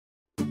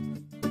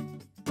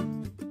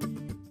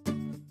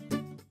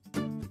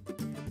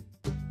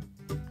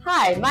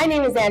Hi, my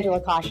name is Angela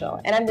Kaushal,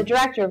 and I'm the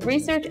Director of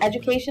Research,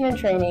 Education, and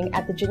Training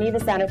at the Geneva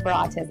Centre for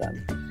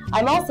Autism.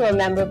 I'm also a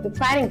member of the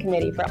Planning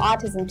Committee for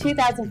Autism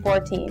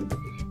 2014.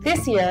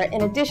 This year,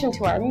 in addition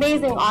to our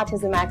amazing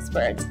autism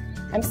experts,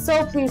 I'm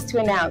so pleased to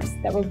announce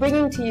that we're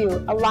bringing to you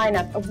a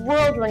lineup of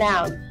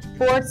world-renowned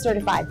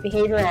board-certified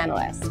behavior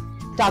analysts,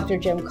 Dr.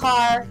 Jim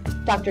Carr,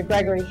 Dr.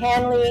 Gregory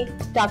Hanley,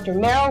 Dr.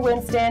 Merrill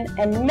Winston,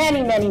 and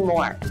many, many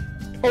more.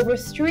 Over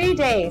 3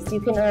 days, you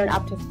can earn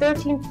up to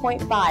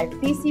 13.5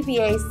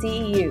 BCBA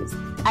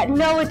CEUs at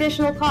no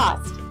additional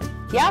cost.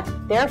 Yep,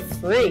 they're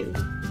free.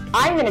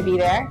 I'm going to be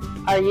there.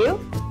 Are you?